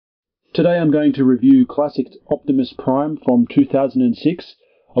Today I'm going to review Classics Optimus Prime from 2006,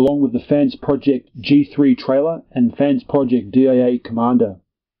 along with the Fansproject G3 trailer and Fansproject DIA Commander.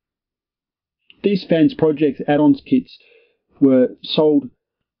 These Fansproject add-ons kits were sold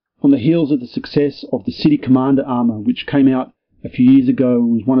on the heels of the success of the City Commander Armour, which came out a few years ago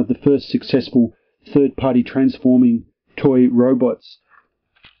and was one of the first successful third-party transforming toy robots.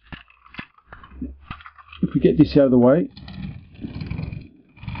 If we get this out of the way,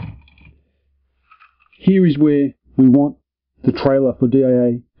 here is where we want the trailer for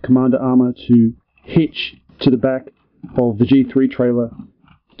DIA Commander Armour to hitch to the back of the G3 trailer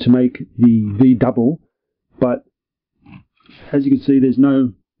to make the V double, but as you can see, there's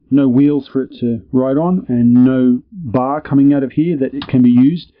no wheels for it to ride on and no bar coming out of here that it can be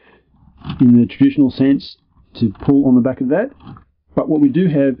used in the traditional sense to pull on the back of that. But what we do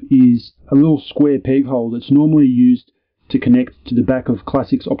have is a little square peg hole that's normally used to connect to the back of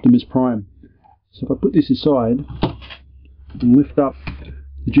Classics Optimus Prime. So if I put this aside and lift up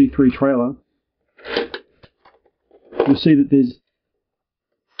the G3 trailer, you'll see that there's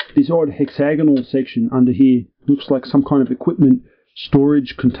this odd hexagonal section under here. Looks like some kind of equipment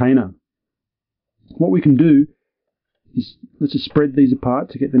storage container. What we can do is, let's just spread these apart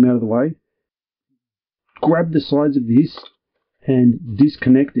to get them out of the way. Grab the sides of this and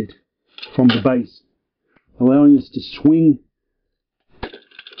disconnect it from the base, allowing us to swing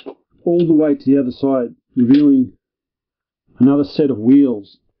all the way to the other side, revealing another set of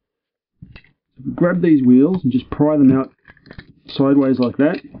wheels. If we grab these wheels and just pry them out sideways like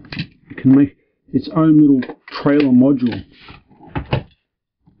that, it can make its own little trailer module.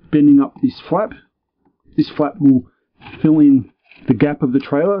 Bending up this flap will fill in the gap of the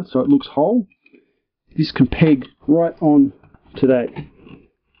trailer so it looks whole. This can peg right on to that.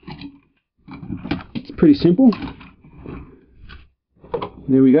 It's pretty simple.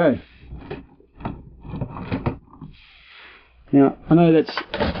 There we go. Now, I know that's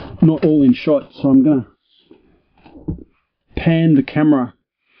not all in shot, so I'm going to pan the camera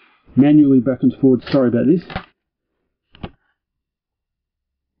manually back and forward. Sorry about this.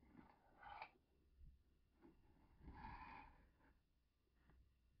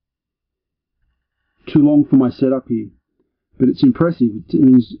 Too long for my setup here, but it's impressive.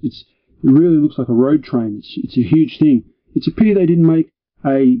 It really looks like a road train. It's a huge thing. It's a pity they didn't make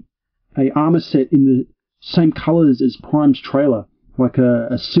a armor set in the same colours as Prime's trailer, like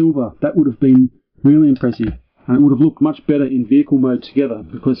a silver. That would have been really impressive, and it would have looked much better in vehicle mode together,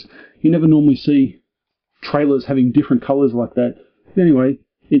 because you never normally see trailers having different colours like that. But anyway,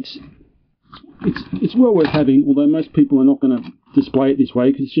 it's well worth having, although most people are not going to display it this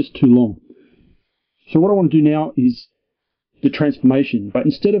way because it's just too long. So what I want to do now is the transformation, but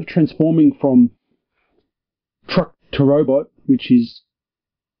instead of transforming from truck to robot, which is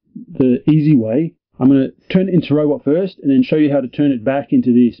the easy way, I'm going to turn it into robot first and then show you how to turn it back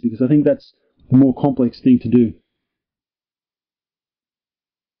into this, because I think that's a more complex thing to do.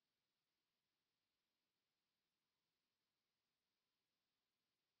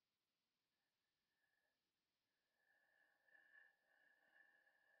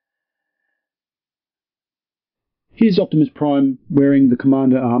 Here's Optimus Prime wearing the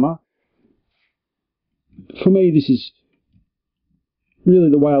Commander armour. For me, this is really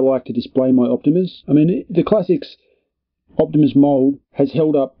the way I like to display my Optimus. I mean, the Classics Optimus mould has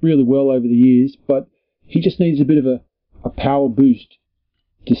held up really well over the years, but he just needs a bit of a power boost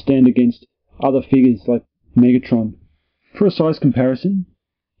to stand against other figures like Megatron. For a size comparison,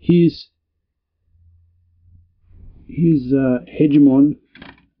 here's Hegemon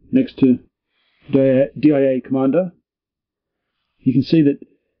next to DIA Commander. You can see that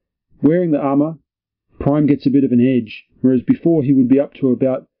wearing the armour, Prime gets a bit of an edge, whereas before he would be up to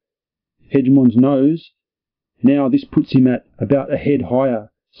about Hegemon's nose. Now this puts him at about a head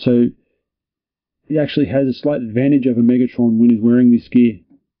higher, so he actually has a slight advantage over Megatron when he's wearing this gear.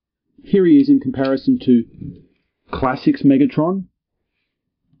 Here he is in comparison to Classics Megatron,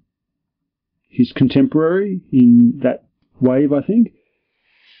 his contemporary in that wave, I think.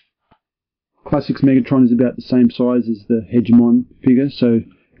 Classics Megatron is about the same size as the Hegemon figure, so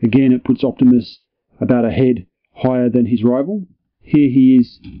again it puts Optimus about a head higher than his rival. Here he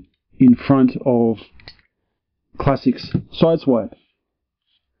is in front of Classics Sideswipe.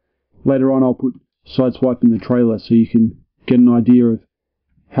 Later on I'll put Sideswipe in the trailer so you can get an idea of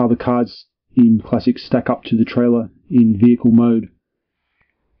how the cards in Classics stack up to the trailer in vehicle mode.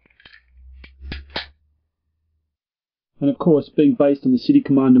 And of course, being based on the City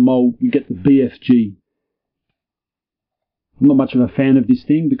Commander mould, you get the BFG. I'm not much of a fan of this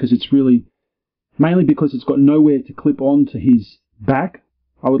thing because it's really, mainly because it's got nowhere to clip on to his back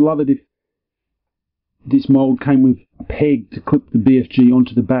I would love it if this mould came with a peg to clip the BFG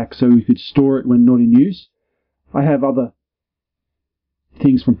onto the back so we could store it when not in use. I have other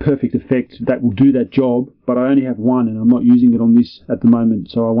things from Perfect Effect that will do that job, but I only have one and I'm not using it on this at the moment,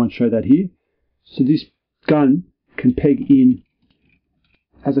 so I won't show that here. So this gun can peg in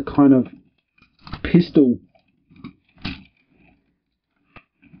as a kind of pistol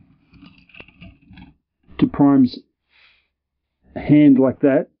to Prime's hand like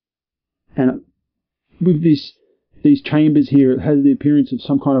that, and with these chambers here, it has the appearance of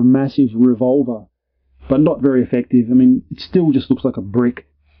some kind of massive revolver, but not very effective. I mean, it still just looks like a brick,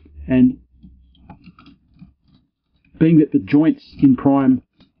 and being that the joints in Prime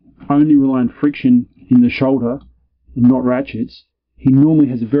only rely on friction in the shoulder and not ratchets, he normally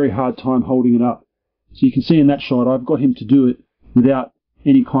has a very hard time holding it up. So you can see in that shot, I've got him to do it without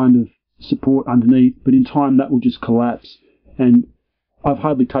any kind of support underneath, but in time that will just collapse, and I've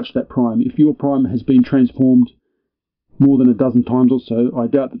hardly touched that Prime. If your Prime has been transformed more than a dozen times or so, I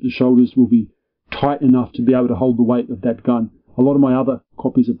doubt that the shoulders will be tight enough to be able to hold the weight of that gun. A lot of my other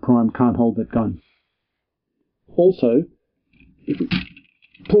copies of Prime can't hold that gun. Also, if we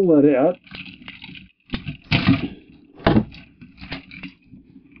pull that out,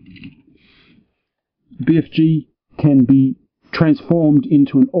 BFG can be transformed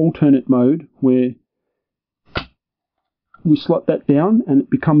into an alternate mode where we slot that down and it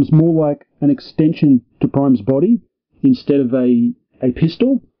becomes more like an extension to Prime's body instead of a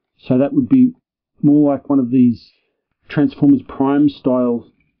pistol. So that would be more like one of these Transformers Prime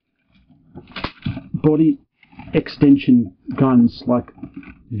style body extension guns like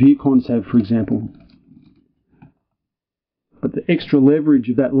Viacons have, for example. But the extra leverage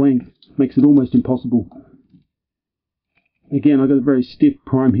of that length makes it almost impossible. Again, I've got a very stiff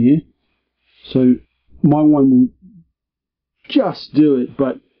Prime here, so my one will just do it,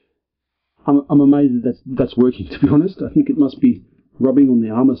 but I'm amazed that that's working, to be honest. I think it must be rubbing on the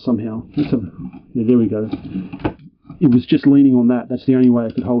Armour somehow. Yeah, there we go. It was just leaning on that. That's the only way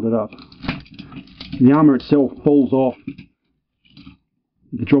I could hold it up. The Armour itself falls off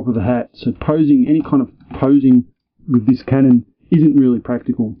at the drop of a hat, so posing, any kind of posing with this cannon isn't really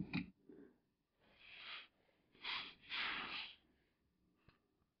practical.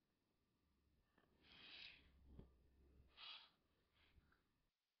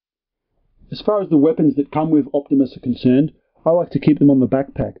 As far as the weapons that come with Optimus are concerned, I like to keep them on the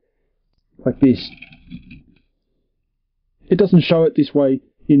backpack, like this. It doesn't show it this way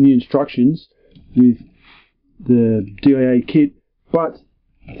in the instructions with the DIA kit, but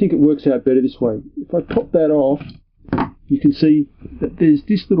I think it works out better this way. If I pop that off, you can see that there's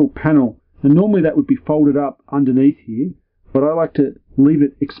this little panel, and normally that would be folded up underneath here, but I like to leave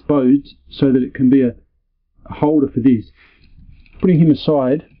it exposed so that it can be a holder for this. Putting him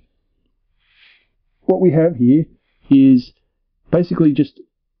aside, what we have here is basically just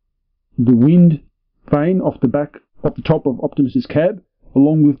the wind vane off the top of Optimus's cab,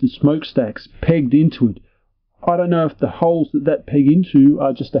 along with the smokestacks pegged into it. I don't know if the holes that peg into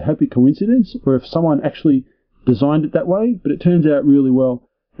are just a happy coincidence, or if someone actually designed it that way, but it turns out really well,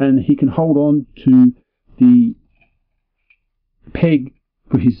 and he can hold on to the peg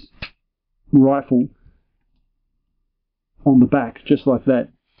for his rifle on the back, just like that.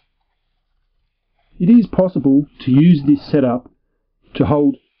 It is possible to use this setup to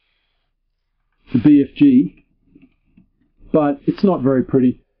hold the BFG, but it's not very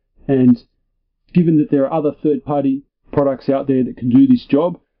pretty, and given that there are other third-party products out there that can do this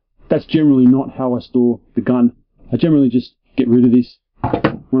job, that's generally not how I store the gun. I generally just get rid of this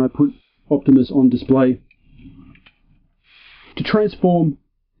when I put Optimus on display. To transform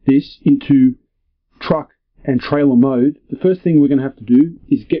this into truck and trailer mode, the first thing we're going to have to do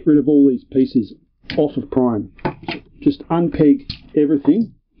is get rid of all these pieces off of Prime. Just unpeg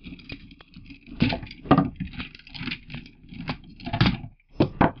everything.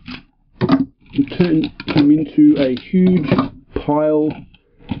 And turn them into a huge pile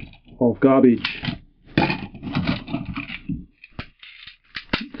of garbage.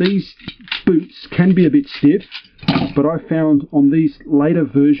 These boots can be a bit stiff, but I found on these later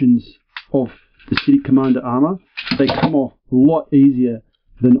versions of the City Commander Armour, they come off a lot easier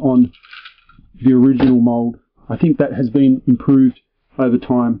than on the original mould. I think that has been improved over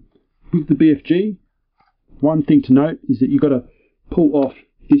time. With the BFG, one thing to note is that you've got to pull off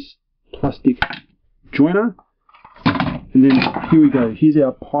this plastic joiner, and then here we go, here's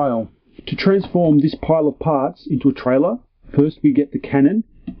our pile. To transform this pile of parts into a trailer, first we get the cannon,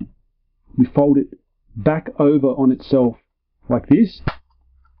 we fold it back over on itself like this,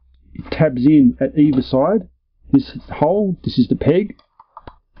 it tabs in at either side, this is the hole, this is the peg,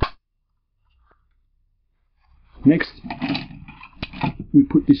 Next, we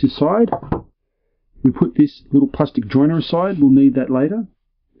put this aside. We put this little plastic joiner aside. We'll need that later.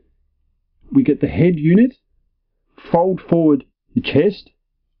 We get the head unit, fold forward the chest,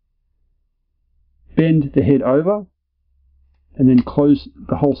 bend the head over, and then close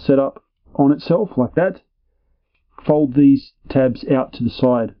the whole setup on itself like that. Fold these tabs out to the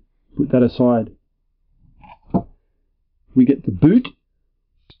side. Put that aside. We get the boot.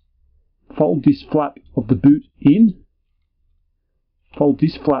 Fold this flap of the boot in. Fold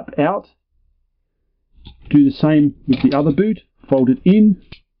this flap out. Do the same with the other boot. Fold it in,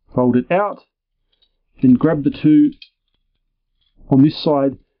 fold it out. Then grab the two. On this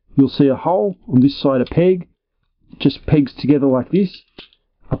side you'll see a hole, on this side a peg. Just pegs together like this.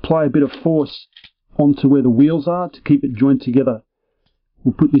 Apply a bit of force onto where the wheels are to keep it joined together.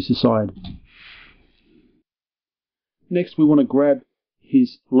 We'll put this aside. Next we want to grab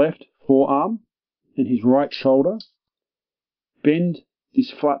his left forearm and his right shoulder. Bend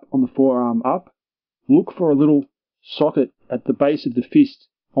this flap on the forearm up. Look for a little socket at the base of the fist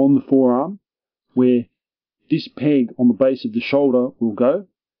on the forearm where this peg on the base of the shoulder will go.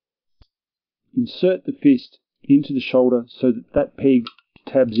 Insert the fist into the shoulder so that that peg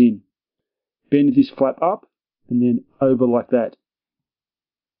tabs in. Bend this flap up and then over like that.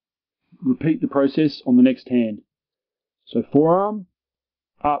 Repeat the process on the next hand. So forearm,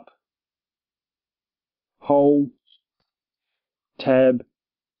 up, hole, tab,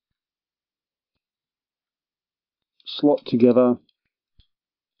 slot together,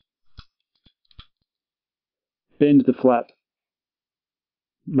 bend the flap,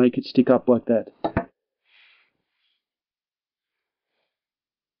 make it stick up like that.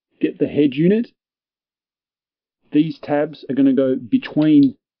 Get the head unit. These tabs are going to go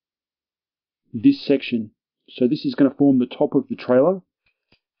between this section. So this is going to form the top of the trailer.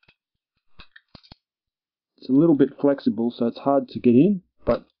 It's a little bit flexible, so it's hard to get in,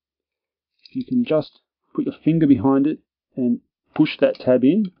 but if you can just put your finger behind it and push that tab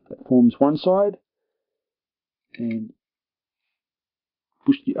in, that forms one side, and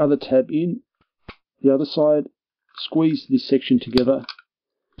push the other tab in, the other side, squeeze this section together,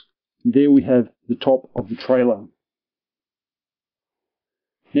 and there we have the top of the trailer.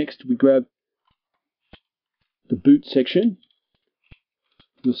 Next we grab the boot section.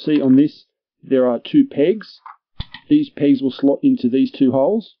 You'll see on this there are two pegs. These pegs will slot into these two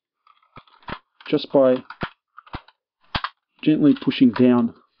holes just by gently pushing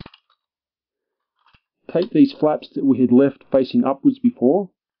down. Take these flaps that we had left facing upwards before,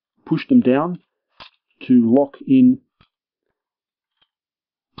 push them down to lock in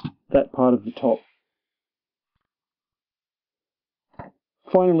that part of the top.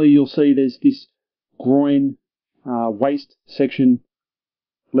 Finally, you'll see there's this groin waist section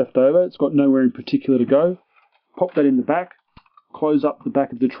left over. It's got nowhere in particular to go. Pop that in the back, close up the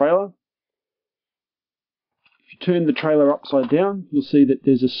back of the trailer. If you turn the trailer upside down, you'll see that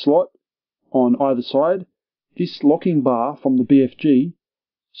there's a slot on either side. This locking bar from the BFG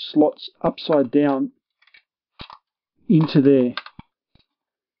slots upside down into there,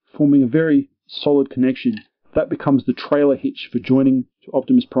 forming a very solid connection. That becomes the trailer hitch for joining to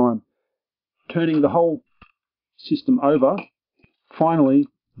Optimus Prime. Turning the whole system over, finally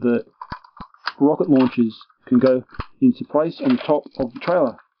the rocket launchers can go into place on the top of the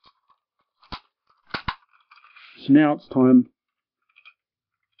trailer. So now it's time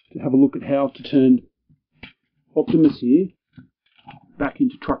to have a look at how to turn Optimus here back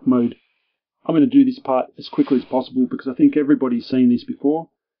into truck mode. I'm going to do this part as quickly as possible because I think everybody's seen this before,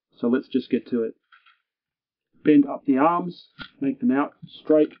 so let's just get to it. Bend up the arms, make them out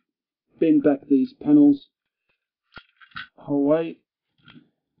straight, bend back these panels the whole way.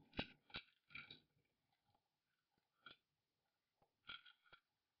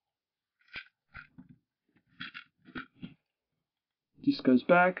 This goes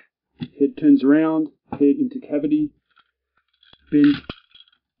back, head turns around, head into cavity, bend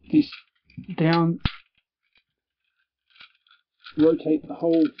this down, rotate the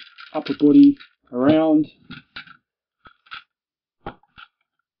whole upper body around,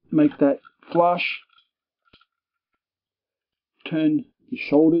 make that flush, turn the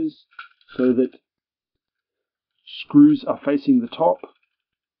shoulders so that screws are facing the top,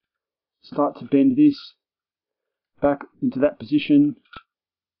 start to bend this back into that position,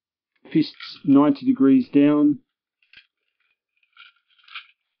 fists 90 degrees down,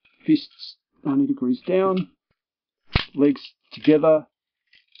 fists 90 degrees down, legs together,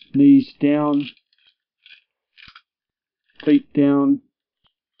 knees down, feet down,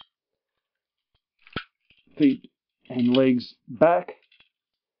 feet and legs back,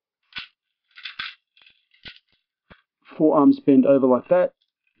 forearms bend over like that.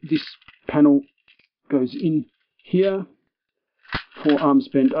 This panel goes in here. Forearms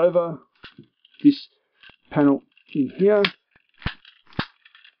bend over. This panel in here.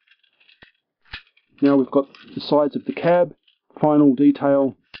 Now we've got the sides of the cab. Final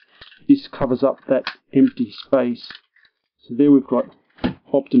detail. This covers up that empty space. So there we've got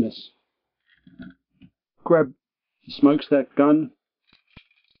Optimus. Grab the smokestack gun.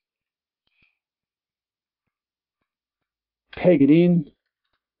 Peg it in.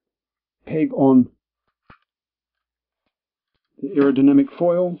 Peg on the aerodynamic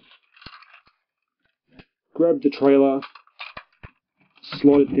foil. Grab the trailer.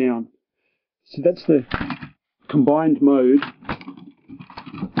 Slide it down. So that's the combined mode,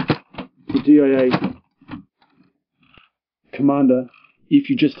 the DIA Commander, if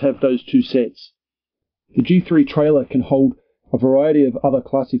you just have those two sets. The G3 trailer can hold a variety of other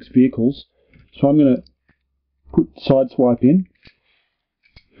Classics vehicles, so I'm going to put Sideswipe in.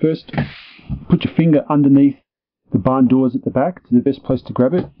 First, put your finger underneath the barn doors at the back. It's the best place to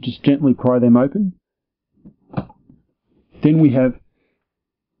grab it. Just gently pry them open. Then we have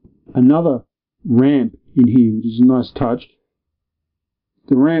another ramp in here, which is a nice touch.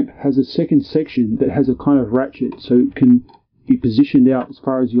 The ramp has a second section that has a kind of ratchet, so it can be positioned out as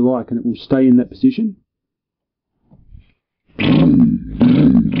far as you like and it will stay in that position.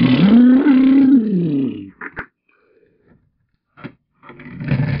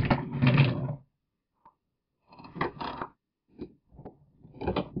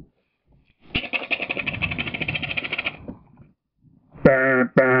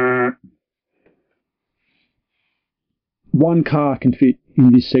 One car can fit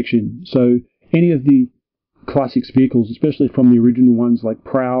in this section, so any of the Classics vehicles, especially from the original ones like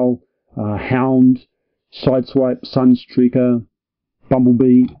Prowl, Hound, Sideswipe, Sunstreaker,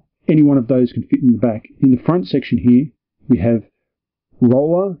 Bumblebee, any one of those can fit in the back. In the front section here, we have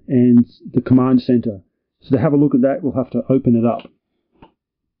Roller and the Command Center. So to have a look at that, we'll have to open it up.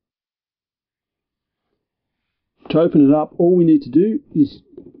 To open it up, all we need to do is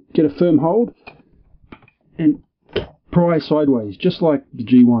get a firm hold and pry sideways, just like the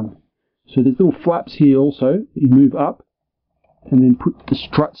G1. So there's little flaps here also that you move up and then put the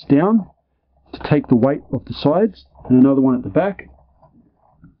struts down to take the weight off the sides, and another one at the back.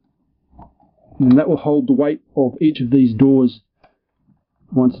 And that will hold the weight of each of these doors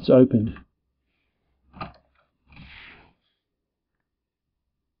once it's opened.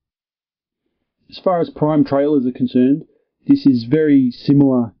 As far as Prime trailers are concerned, this is very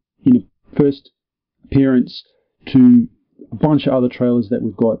similar in first appearance to a bunch of other trailers that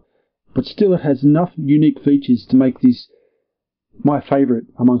we've got, but still it has enough unique features to make this my favourite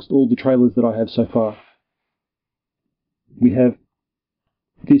amongst all the trailers that I have so far. We have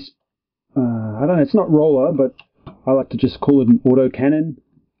this, I don't know, it's not roller, but I like to just call it an auto cannon,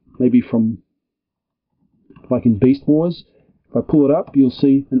 maybe from, like in Beast Wars. If I pull it up, you'll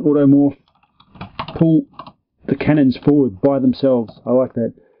see an automorph pull the cannons forward by themselves. I like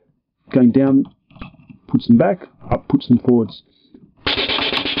that. Going down puts them back, up puts them forwards.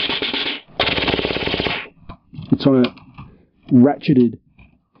 It's on a ratcheted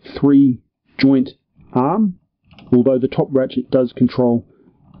 3-joint arm, although the top ratchet does control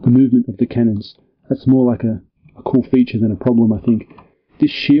the movement of the cannons. That's more like a cool feature than a problem, I think.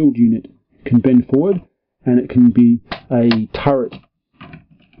 This shield unit can bend forward, and it can be a turret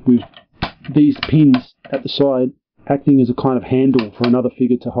with these pins at the side acting as a kind of handle for another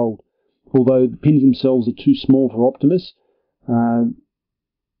figure to hold. Although the pins themselves are too small for Optimus,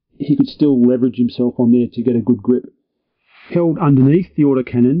 he could still leverage himself on there to get a good grip. Held underneath the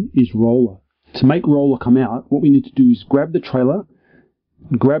autocannon is Roller. To make Roller come out, what we need to do is grab the trailer,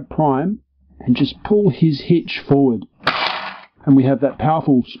 grab Prime, and just pull his hitch forward. And we have that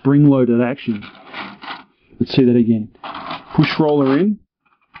powerful spring-loaded action. Let's see that again. Push Roller in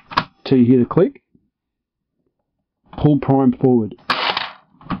till you hear the click. Pull Prime forward.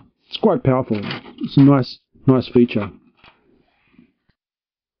 It's quite powerful. It's a nice feature.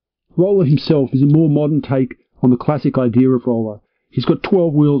 Roller himself is a more modern take on the classic idea of Roller. He's got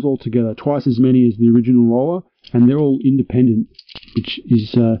 12 wheels altogether, twice as many as the original Roller, and they're all independent, which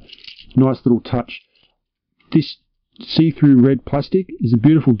is a nice little touch. This see-through red plastic is a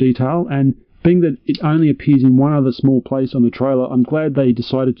beautiful detail, and being that it only appears in one other small place on the trailer, I'm glad they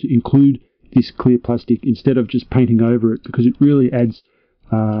decided to include this clear plastic instead of just painting over it, because it really adds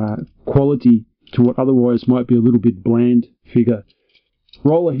quality to what otherwise might be a little bit bland figure.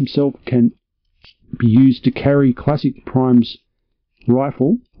 Roller himself can be used to carry Classic Prime's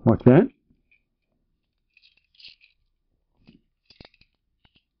rifle, like that.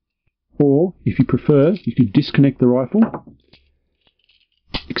 Or, if you prefer, you could disconnect the rifle,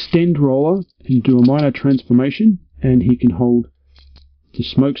 extend roller and do a minor transformation, and he can hold the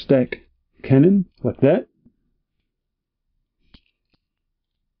smokestack cannon like that.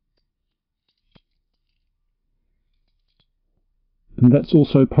 And that's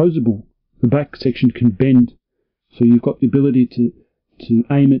also posable. The back section can bend, so you've got the ability to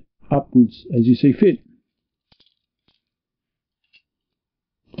aim it upwards as you see fit.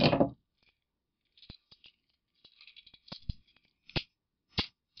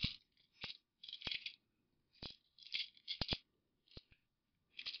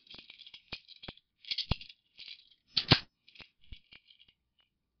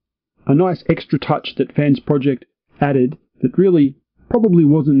 A nice extra touch that Fansproject added that really probably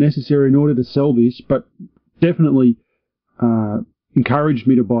wasn't necessary in order to sell this, but definitely encouraged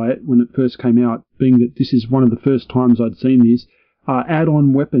me to buy it when it first came out, being that this is one of the first times I'd seen this, are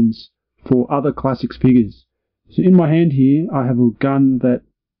add-on weapons for other Classics figures. So in my hand here, I have a gun that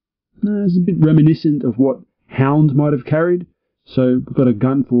is a bit reminiscent of what Hound might have carried. So we've got a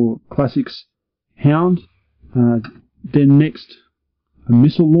gun for Classics Hound. Then next, a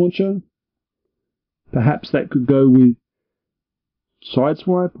missile launcher. Perhaps that could go with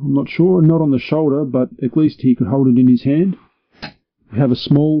Sideswipe, I'm not sure. Not on the shoulder, but at least he could hold it in his hand. We have a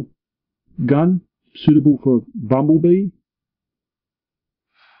small gun, suitable for Bumblebee.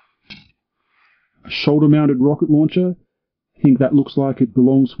 A shoulder-mounted rocket launcher. I think that looks like it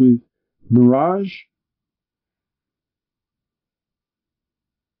belongs with Mirage.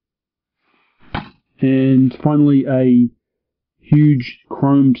 And finally a huge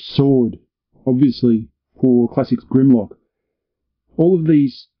chromed sword, obviously for Classics Grimlock. All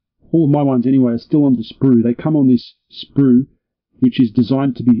of my ones anyway, are still on the sprue. They come on this sprue, which is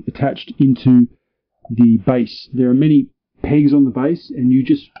designed to be attached into the base. There are many pegs on the base, and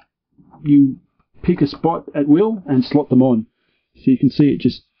you pick a spot at will and slot them on. So you can see it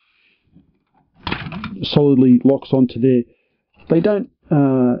just solidly locks onto there. They don't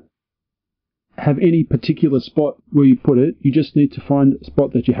have any particular spot where you put it. You just need to find a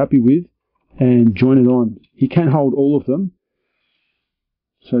spot that you're happy with and join it on. You can hold all of them,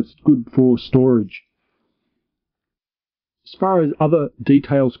 so it's good for storage. As far as other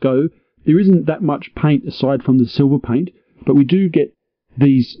details go, there isn't that much paint aside from the silver paint, but we do get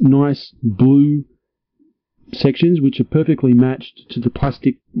these nice blue sections which are perfectly matched to the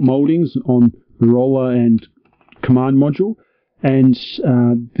plastic mouldings on the roller and command module, and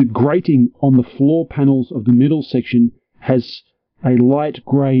the grating on the floor panels of the middle section has a light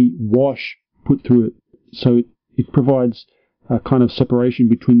grey wash put through it, so it provides a kind of separation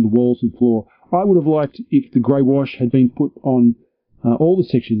between the walls and floor. I would have liked if the grey wash had been put on all the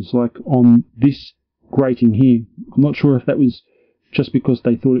sections, like on this grating here. I'm not sure if that was just because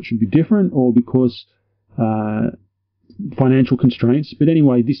they thought it should be different or because financial constraints, but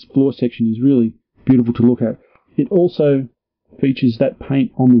anyway, this floor section is really beautiful to look at. It also features that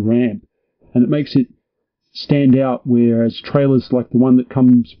paint on the ramp, and it makes it stand out, whereas trailers like the one that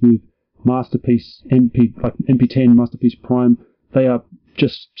comes with Masterpiece like MP10 Masterpiece Prime, they are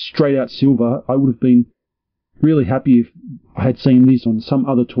just straight out silver. I would have been really happy if I had seen this on some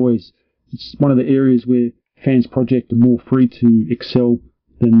other toys. It's one of the areas where Fansproject are more free to excel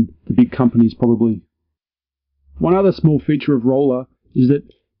than the big companies probably. One other small feature of Roller is that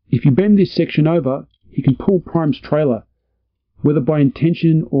if you bend this section over, he can pull Prime's trailer. Whether by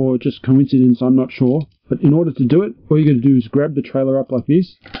intention or just coincidence, I'm not sure. But in order to do it, all you got to do is grab the trailer up like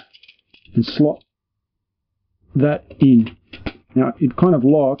this and slot that in. Now, it kind of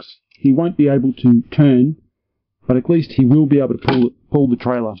locks. He won't be able to turn, but at least he will be able to pull the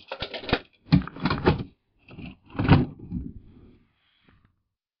trailer.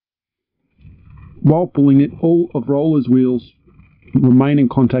 While pulling it, all of Roller's wheels remain in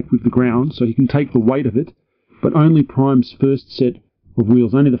contact with the ground, so he can take the weight of it, but only Prime's first set of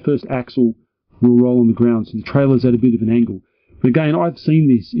wheels, only the first axle will roll on the ground, so the trailer's at a bit of an angle. But again, I've seen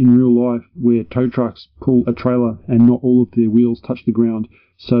this in real life where tow trucks pull a trailer and not all of their wheels touch the ground.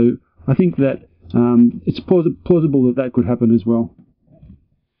 So I think that it's plausible that that could happen as well.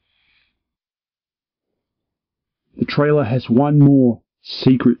 The trailer has one more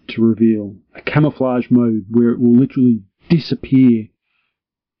secret to reveal, a camouflage mode where it will literally disappear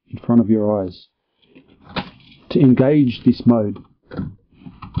in front of your eyes. To engage this mode,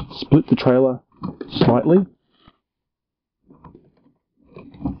 split the trailer slightly,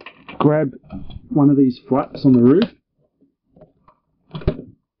 grab one of these flaps on the roof.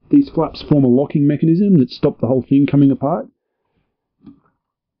 These flaps form a locking mechanism that stop the whole thing coming apart.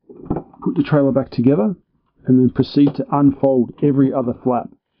 Put the trailer back together and then proceed to unfold every other flap.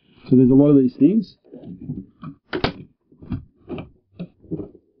 So there's a lot of these things.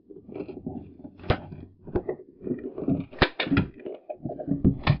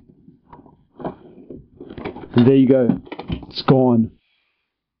 And there you go. It's gone.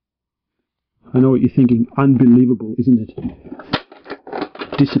 I know what you're thinking. Unbelievable, isn't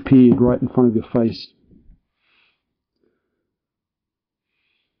it? Disappeared right in front of your face.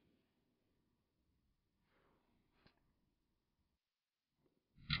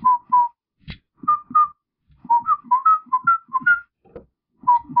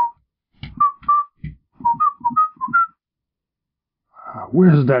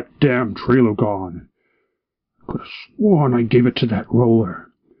 Where's that damn trailer gone? I could have sworn I gave it to that roller.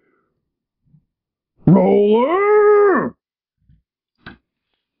 Roller!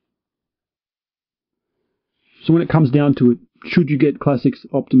 So when it comes down to it, should you get Classics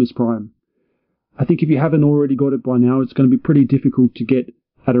Optimus Prime? I think if you haven't already got it by now, it's going to be pretty difficult to get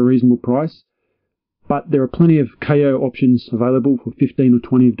at a reasonable price. But there are plenty of KO options available for $15 or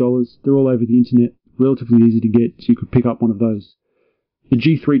 $20. They're all over the internet, relatively easy to get, so you could pick up one of those. The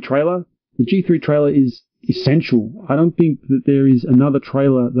G3 trailer. The G3 trailer is essential. I don't think that there is another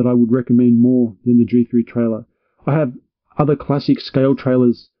trailer that I would recommend more than the G3 trailer. I have other classic scale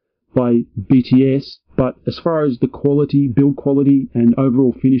trailers by BTS, but as far as the quality, build quality, and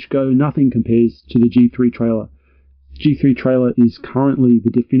overall finish go, nothing compares to the G3 trailer. G3 trailer is currently the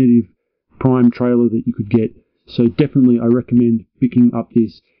definitive Prime trailer that you could get, so definitely I recommend picking up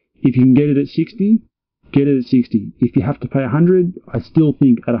this. If you can get it at 60, get it at 60. If you have to pay 100, I still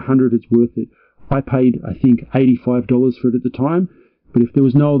think at 100 it's worth it. I paid, I think, $85 for it at the time, but if there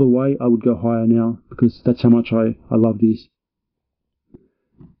was no other way, I would go higher now, because that's how much I love this.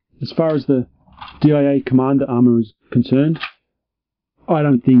 As far as the DIA Commander Armour is concerned, I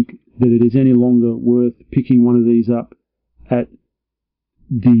don't think that it is any longer worth picking one of these up at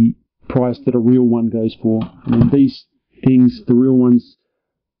the price that a real one goes for. I mean, these things, the real ones,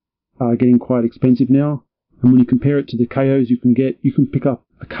 are getting quite expensive now. And when you compare it to the KOs you can get, you can pick up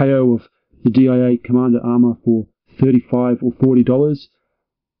a KO of the DIA Commander Armour for $35 or $40.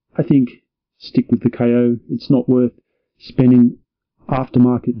 I think stick with the KO. It's not worth spending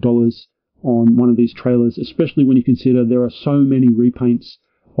aftermarket dollars on one of these trailers, especially when you consider there are so many repaints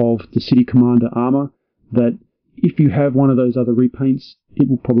of the City Commander Armour that if you have one of those other repaints, it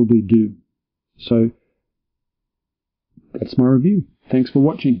will probably do. So that's my review. Thanks for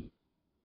watching.